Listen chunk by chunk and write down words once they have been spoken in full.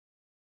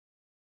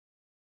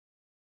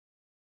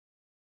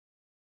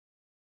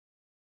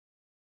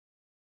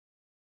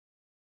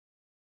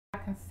I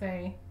can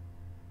say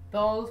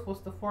those was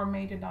the 4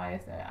 major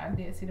diets that I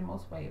did see the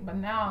most weight. But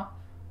now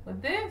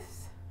with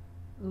this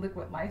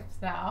liquid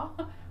lifestyle,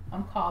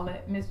 I'm calling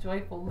it Miss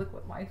Joyful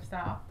Liquid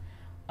Lifestyle.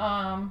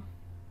 Um,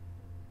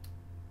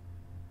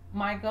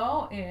 my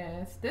goal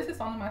is, this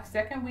is only my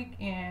second week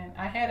in.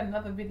 I had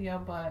another video,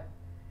 but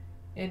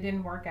it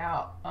didn't work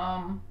out.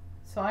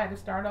 So I had to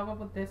start over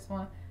with this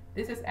one.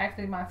 This is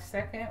actually my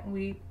second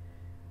week,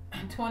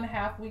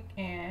 2.5 week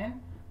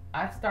in.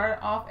 I started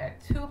off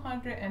at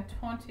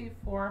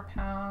 224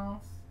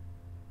 pounds.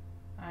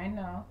 I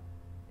know.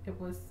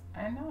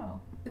 I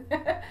know.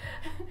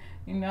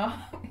 You know,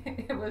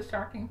 it was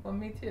shocking for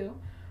me too.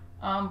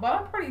 But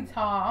I'm pretty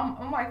tall.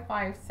 I'm like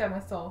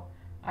 5'7", so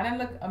I didn't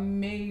look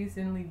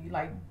amazingly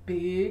like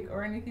big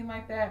or anything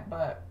like that,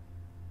 but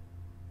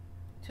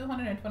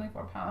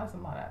 224 pounds is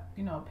a lot of,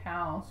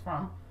 pounds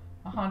from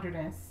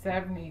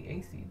 170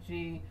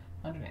 ACG,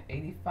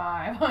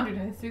 185,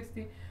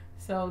 160.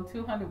 So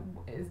 200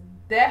 is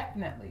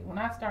definitely, when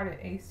I started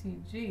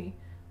ACG,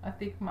 I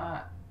think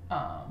my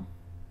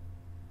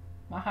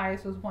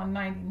highest was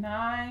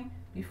 199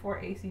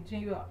 before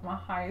ACG. My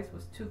highest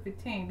was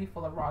 215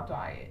 before the raw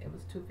diet. It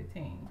was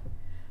 215.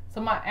 So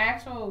my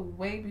actual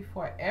weight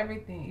before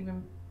everything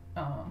even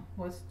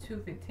was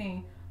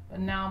 215.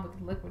 But now with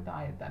the liquid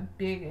diet, the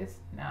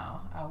biggest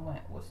now I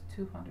went was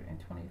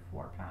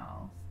 224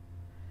 pounds,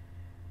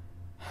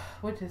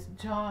 which is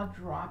jaw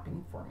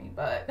dropping for me.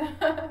 But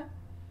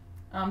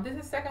this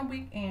is second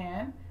week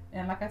in,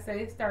 and like I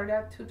say, it started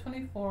at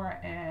 224,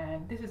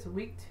 and this is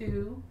week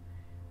 2.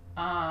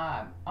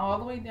 All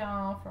the way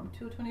down from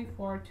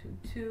 224 to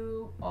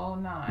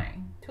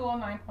 209,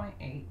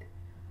 209.8.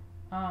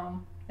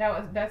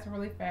 That's a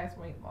really fast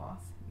weight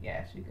loss.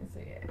 Yes, you can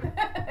say it.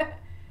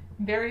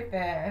 Very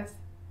fast.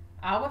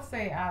 I would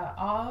say out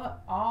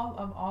of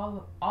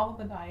all of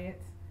the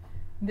diets,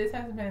 this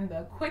has been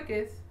the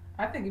quickest.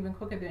 I think even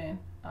quicker than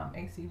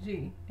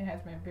ACG. It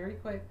has been very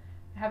quick.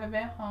 I haven't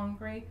been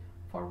hungry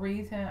for a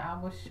reason I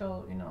will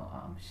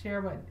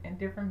share with in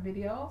different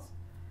videos.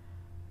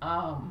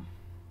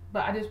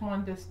 But I just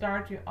wanted to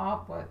start you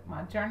off with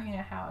my journey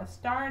and how it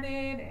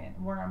started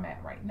and where I'm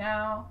at right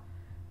now.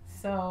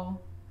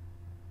 So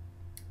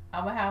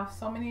I will have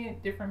so many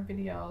different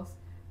videos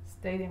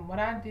stating what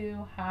I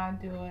do, how I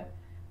do it,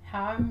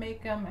 how I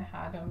make them, and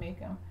how I don't make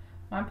them.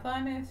 My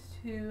plan is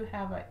to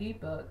have an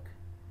ebook,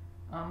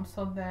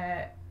 so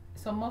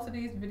most of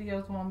these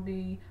videos won't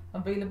be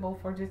available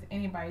for just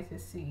anybody to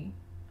see.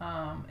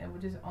 It will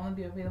just only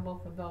be available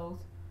for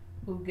those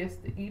who gets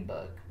the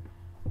ebook.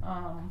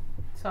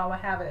 So I will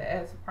have it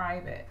as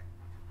private,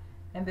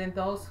 and then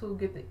those who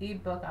get the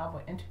ebook, I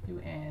will interview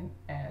in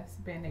as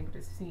being able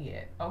to see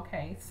it.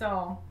 Okay,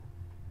 so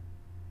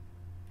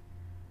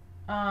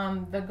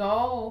the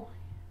goal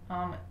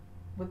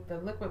with the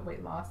liquid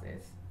weight loss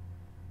is,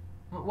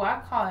 well,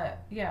 I call it,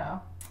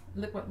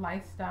 liquid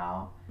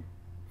lifestyle.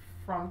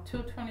 From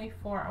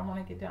 224, I want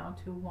to get down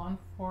to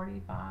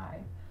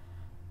 145.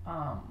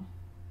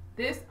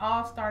 This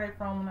all started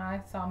from when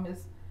I saw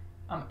Miss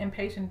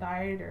Impatient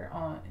Dieter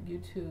on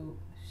YouTube.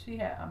 She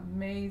had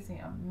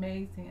amazing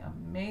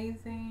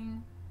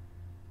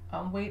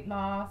weight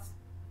loss.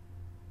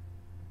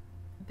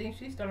 I think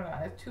she started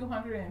out at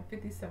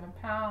 257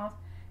 pounds,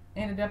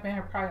 ended up in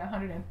her probably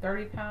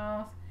 130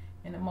 pounds.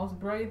 And the most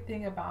brilliant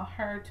thing about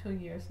her, 2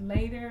 years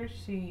later,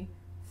 she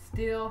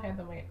still had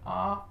the weight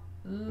off.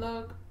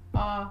 Look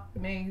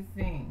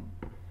amazing.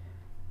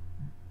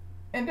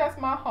 And that's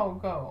my whole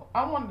goal.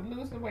 I want to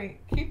lose the weight,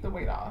 keep the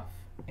weight off,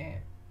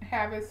 and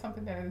have it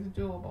something that is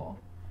doable.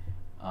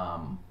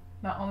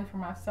 Not only for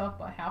myself,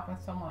 but helping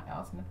someone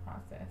else in the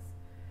process.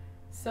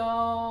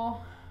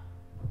 So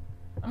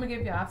I'm gonna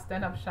give y'all a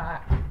stand-up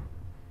shot.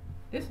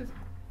 This is,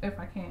 if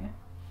I can,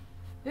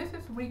 this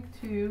is week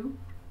 2.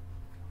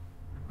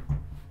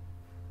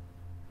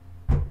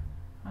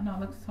 I know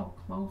it looks so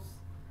close.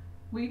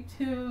 Week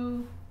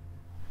 2.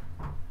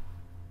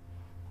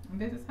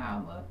 This is how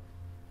I look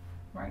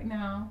right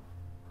now.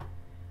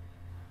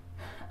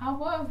 I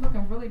was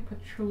looking really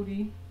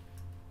protrudy.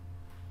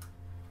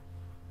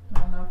 I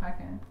don't know if I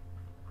can.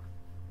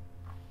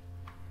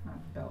 My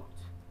belt.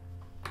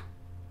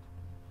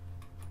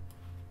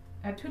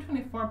 At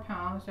 224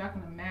 pounds, y'all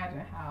can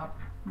imagine how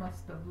I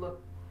must have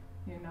looked,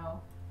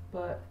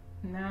 But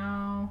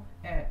now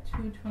at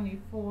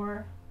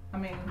 224,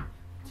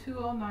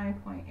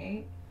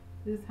 209.8,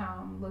 this is how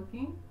I'm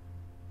looking.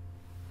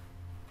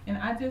 And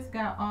I just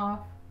got off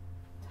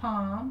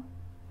Tom,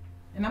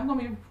 and I'm going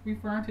to be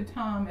referring to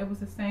Tom. It was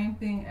the same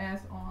thing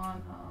as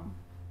on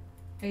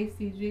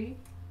ACG,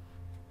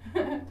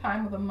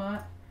 time of the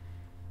month.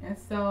 And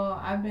so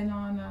I've been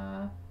on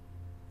a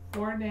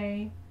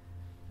 4-day,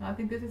 I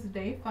think this is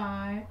day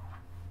 5.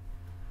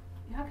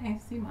 Y'all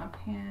can't see my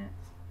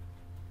pants.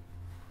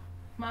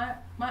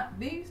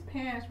 These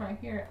pants right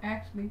here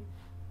actually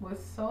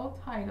was so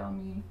tight on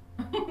me.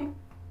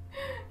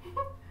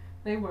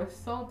 They were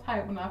so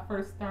tight when I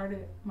first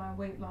started my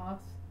weight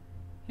loss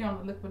here on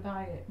the liquid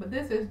diet. But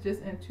this is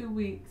just in 2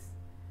 weeks,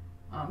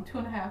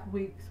 2.5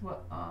 weeks,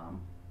 what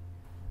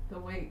the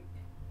weight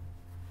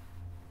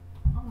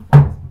Oh my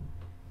goodness.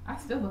 I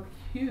still look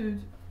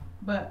huge,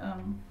 but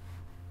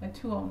at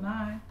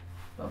 209.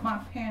 But my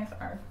pants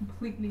are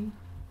completely,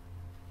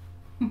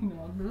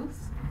 loose.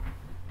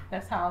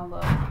 That's how I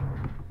look.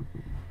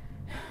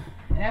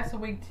 And that's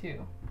week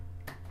 2.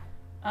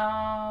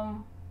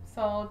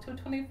 So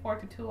 224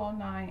 to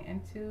 209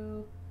 and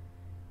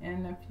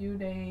in a few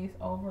days,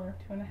 over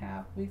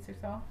 2.5 weeks or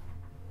so.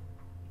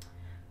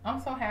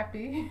 I'm so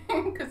happy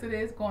because it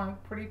is going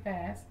pretty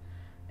fast.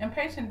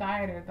 Impatient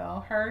dieter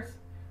though, her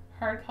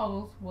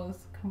totals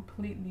was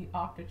completely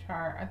off the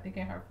chart. I think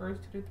in her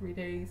first 2 to 3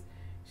 days,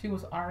 she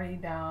was already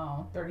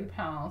down 30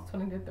 pounds,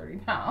 20 to 30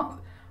 pounds.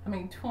 I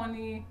mean,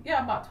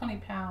 about 20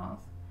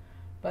 pounds.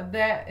 But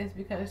that is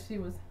because she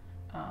was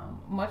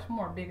much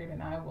more bigger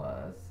than I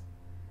was.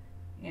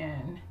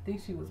 And I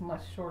think she was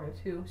much shorter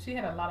too. She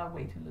had a lot of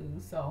weight to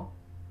lose, so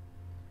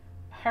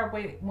her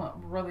weight went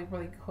really,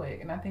 really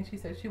quick. And I think she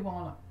said she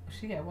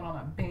had went on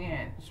a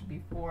bench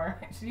before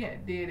she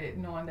had did it,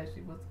 knowing that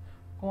she was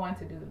going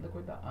to do the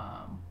liquid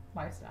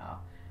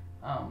lifestyle.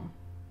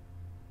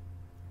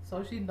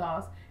 So she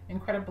lost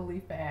incredibly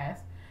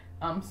fast.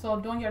 So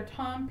during your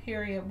time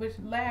period, which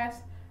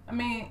lasts,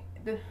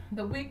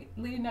 the week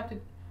leading up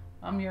to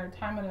your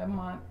time of the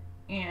month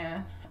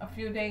and a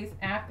few days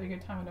after your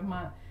time of the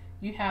month,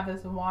 you have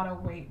this water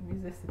weight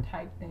resistant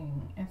type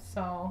thing. And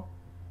so,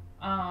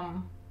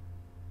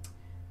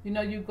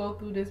 you go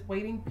through this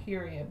waiting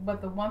period.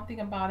 But the one thing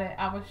about it,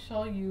 I will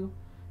show you,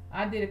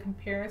 I did a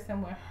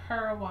comparison with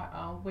her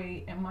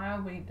weight and my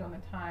weight during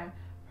the time,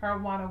 her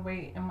water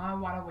weight and my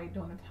water weight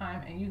during the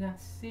time, and you can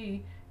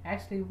see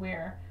actually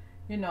where,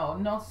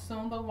 no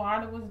sooner the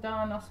water was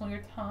done, no sooner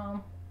your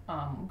tongue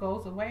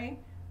goes away,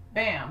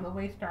 bam, the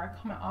weight started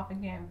coming off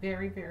again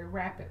very, very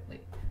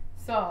rapidly.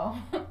 So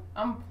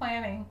I'm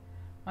planning,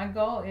 my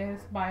goal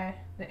is by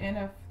the end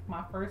of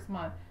my first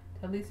month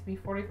to at least be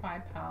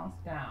 45 pounds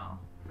down.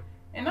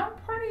 And I'm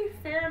pretty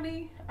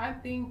fairly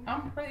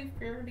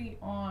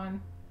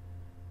on,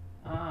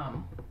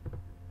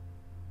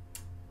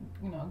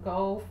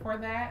 goal for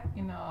that.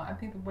 I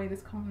think the weight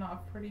is coming off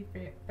pretty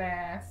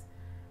fast.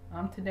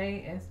 Today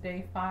is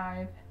day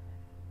 5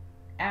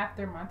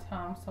 after my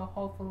time, so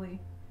hopefully,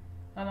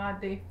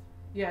 day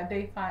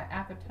 5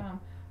 after time.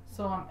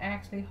 So I'm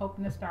actually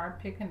hoping to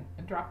start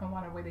dropping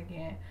water weight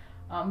again.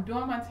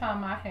 During my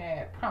time, I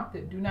had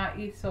prompted, do not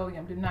eat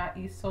sodium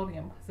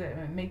because it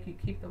will make you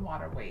keep the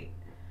water weight.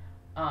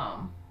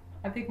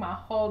 I think my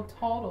whole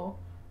total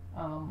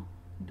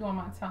during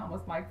my time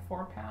was like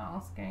 4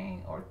 pounds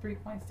gained, or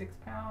 3.6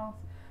 pounds,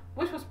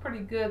 which was pretty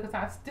good because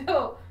I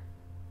still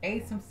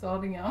ate some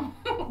sodium,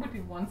 which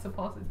you weren't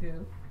supposed to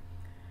do.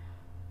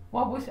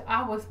 Well, which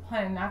I was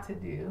planning not to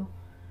do.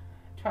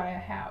 Try to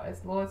have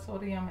as low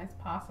sodium as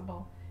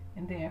possible,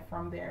 and then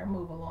from there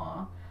move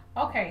along.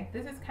 Okay,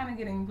 this is kind of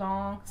getting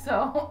long,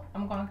 so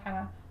I'm going to kind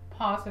of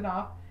pause it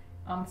off,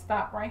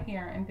 stop right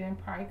here, and then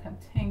probably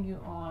continue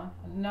on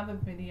another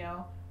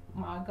video.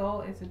 My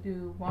goal is to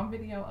do 1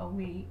 video a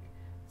week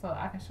so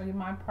I can show you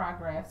my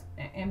progress,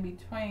 and in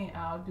between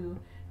I'll do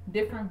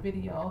different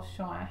videos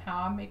showing how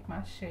I make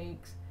my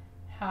shakes,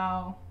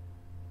 how,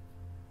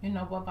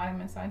 what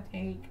vitamins I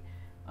take,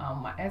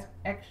 my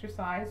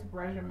exercise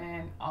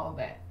regimen, all of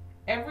that.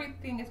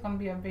 Everything is going to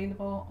be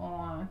available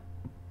on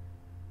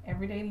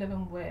Everyday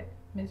Living with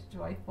Miss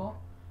Joyful,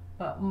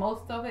 but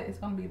most of it is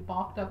going to be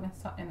bulked up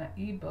in an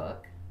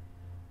ebook.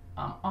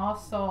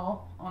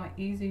 Also on an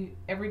easy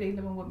Everyday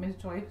Living with Miss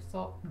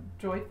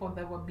Joyful,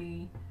 there will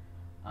be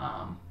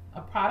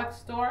a product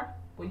store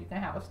where you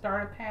can have a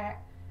starter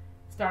pack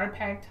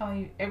telling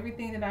you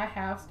everything that I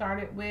have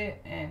started with,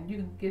 and you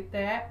can get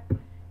that,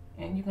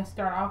 and you can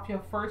start off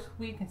your first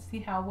week and see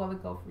how well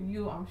it goes for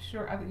you. I'm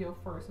sure after your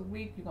first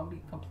week you're going to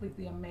be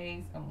completely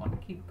amazed and want to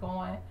keep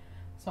going.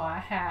 So I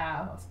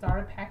have a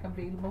starter pack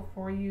available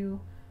for you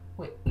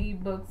with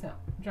ebooks and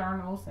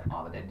journals and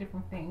all of that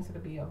different things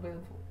that'll be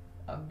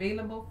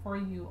available for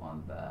you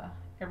on the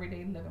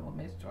Everyday Living with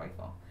Miss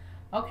Joyful.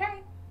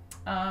 Okay,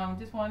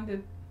 just wanted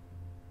to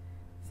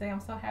say I'm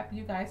so happy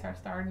you guys are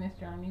starting this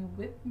journey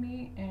with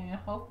me, and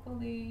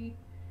hopefully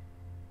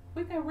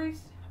we can reach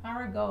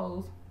our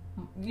goals.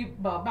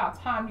 But about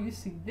time you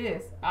see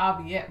this,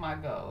 I'll be at my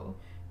goal,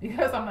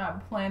 because I'm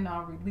not planning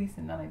on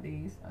releasing none of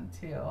these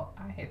until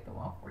I hit the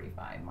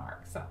 145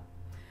 mark. So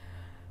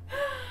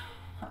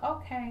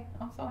okay,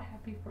 I'm so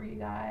happy for you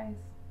guys.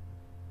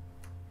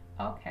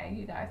 Okay,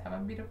 you guys have a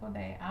beautiful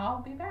day.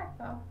 I'll be back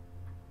though.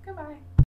 Goodbye.